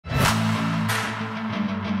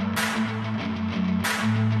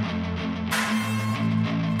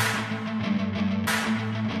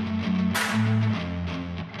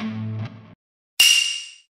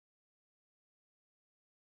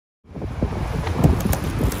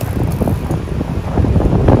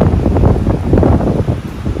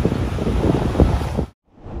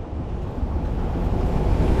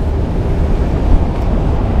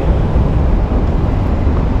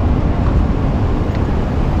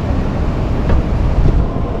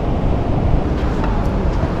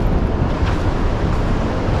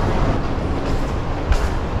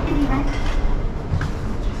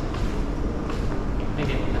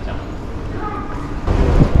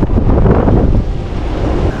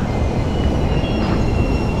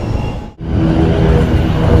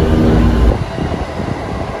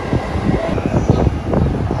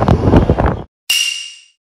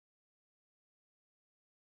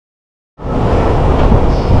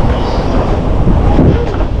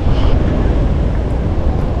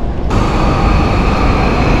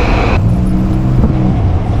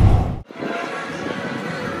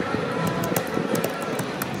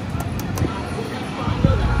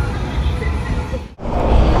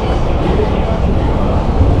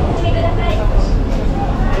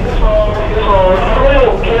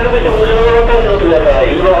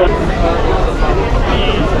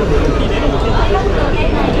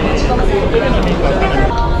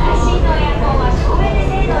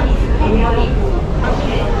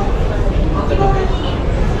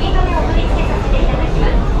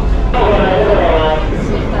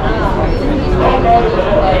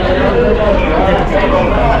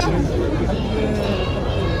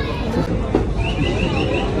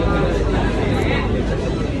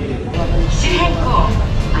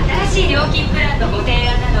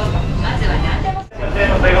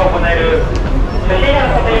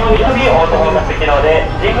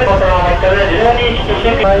ことを持っており、事前に意識して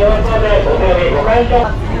様子のでご整備ご解消、ス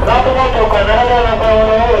マートフォンとかならではの買い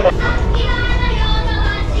物を歌う。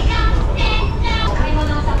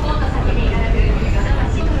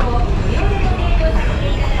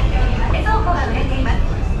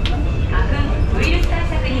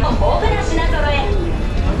豊富な品揃え、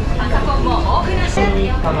パソコンも豊富な品揃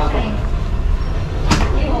え。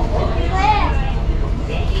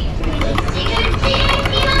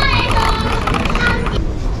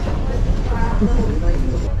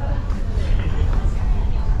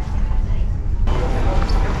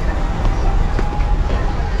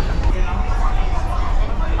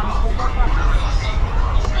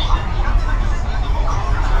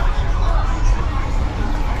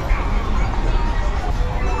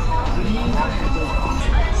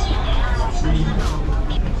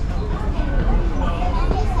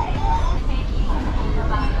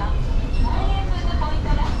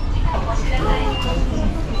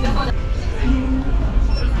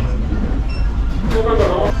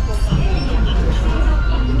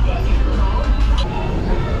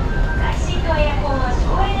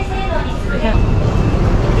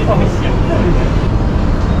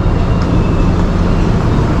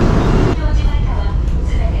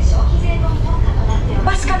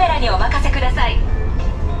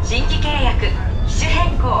新規契約、機種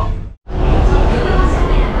変更。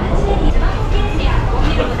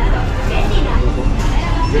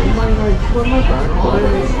ご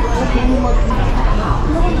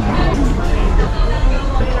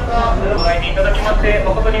来店いただきまして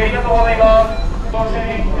誠にありがとうございます。当社の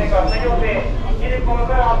メーカー作業でテレコム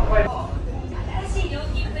から発売。新しい料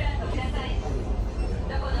金プランをください。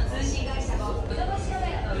どこの通信会社もヨドバシカ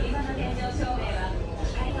メラの売り場の現状証明は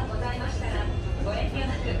機会がございましたらご遠慮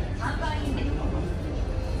なく販売員で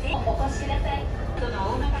お越しください。どの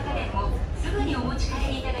大型家電もすぐにお持ち帰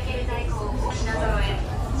りいただける在庫を品揃え、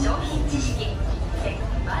商品知識、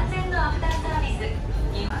万全のアフターサービス、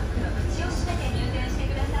インパクトの口を閉めて入店して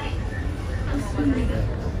ください。ぜ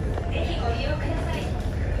ひご利用ください。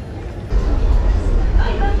マ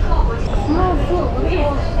イバッグをご自身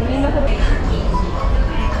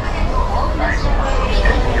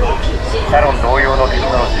サロン同様のテク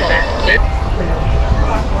ノロジーで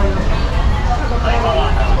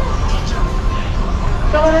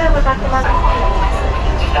どうもございます。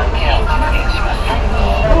時短ケアを確認します。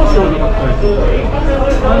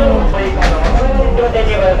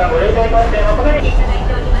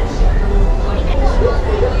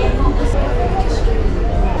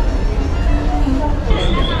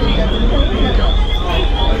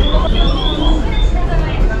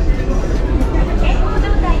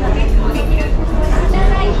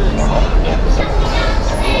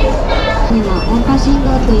今、音波信号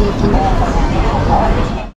という機能。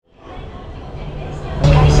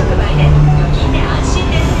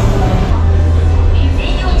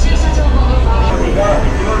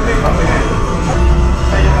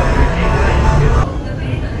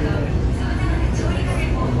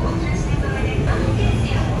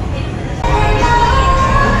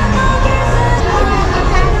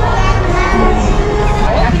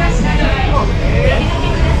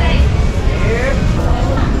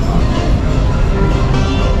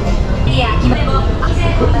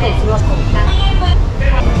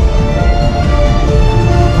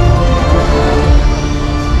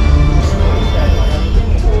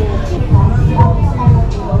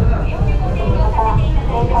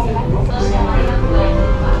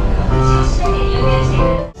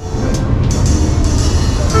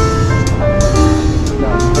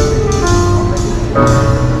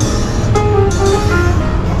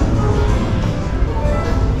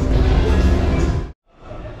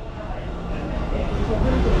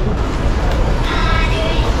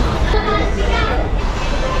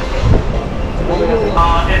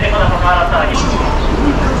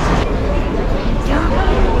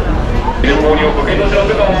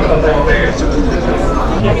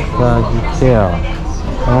ケア、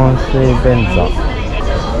温水便座。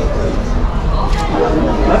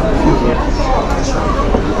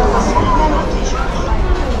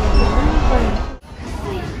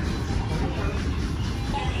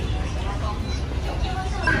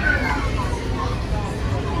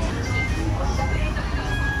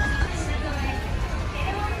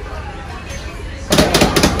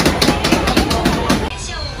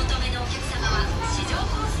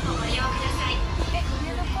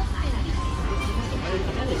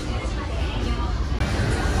お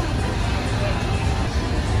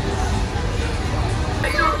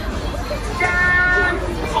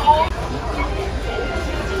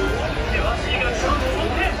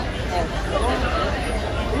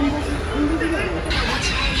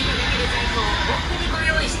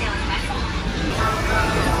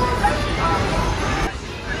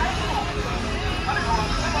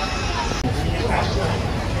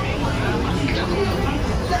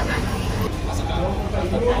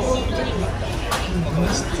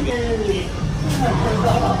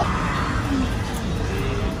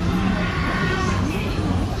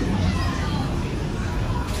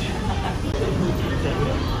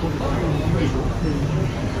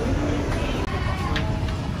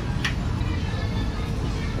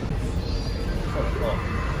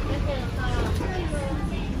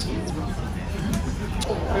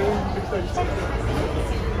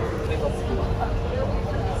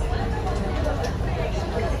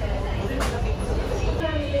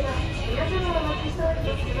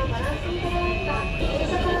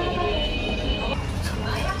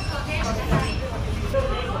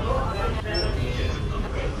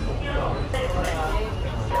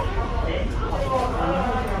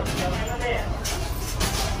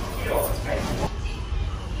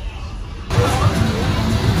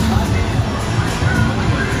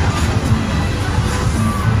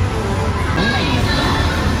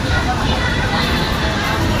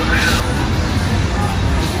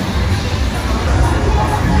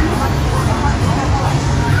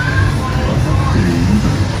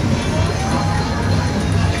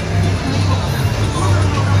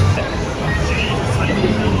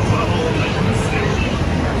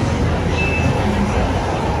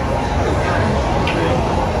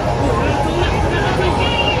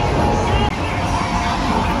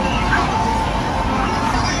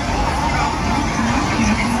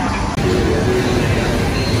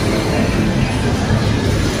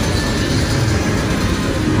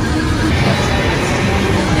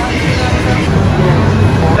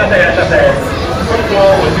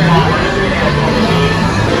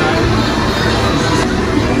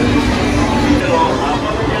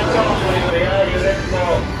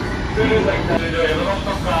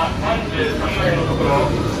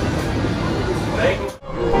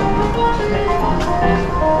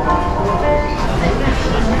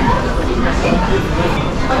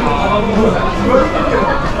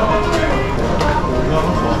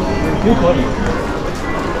よくある。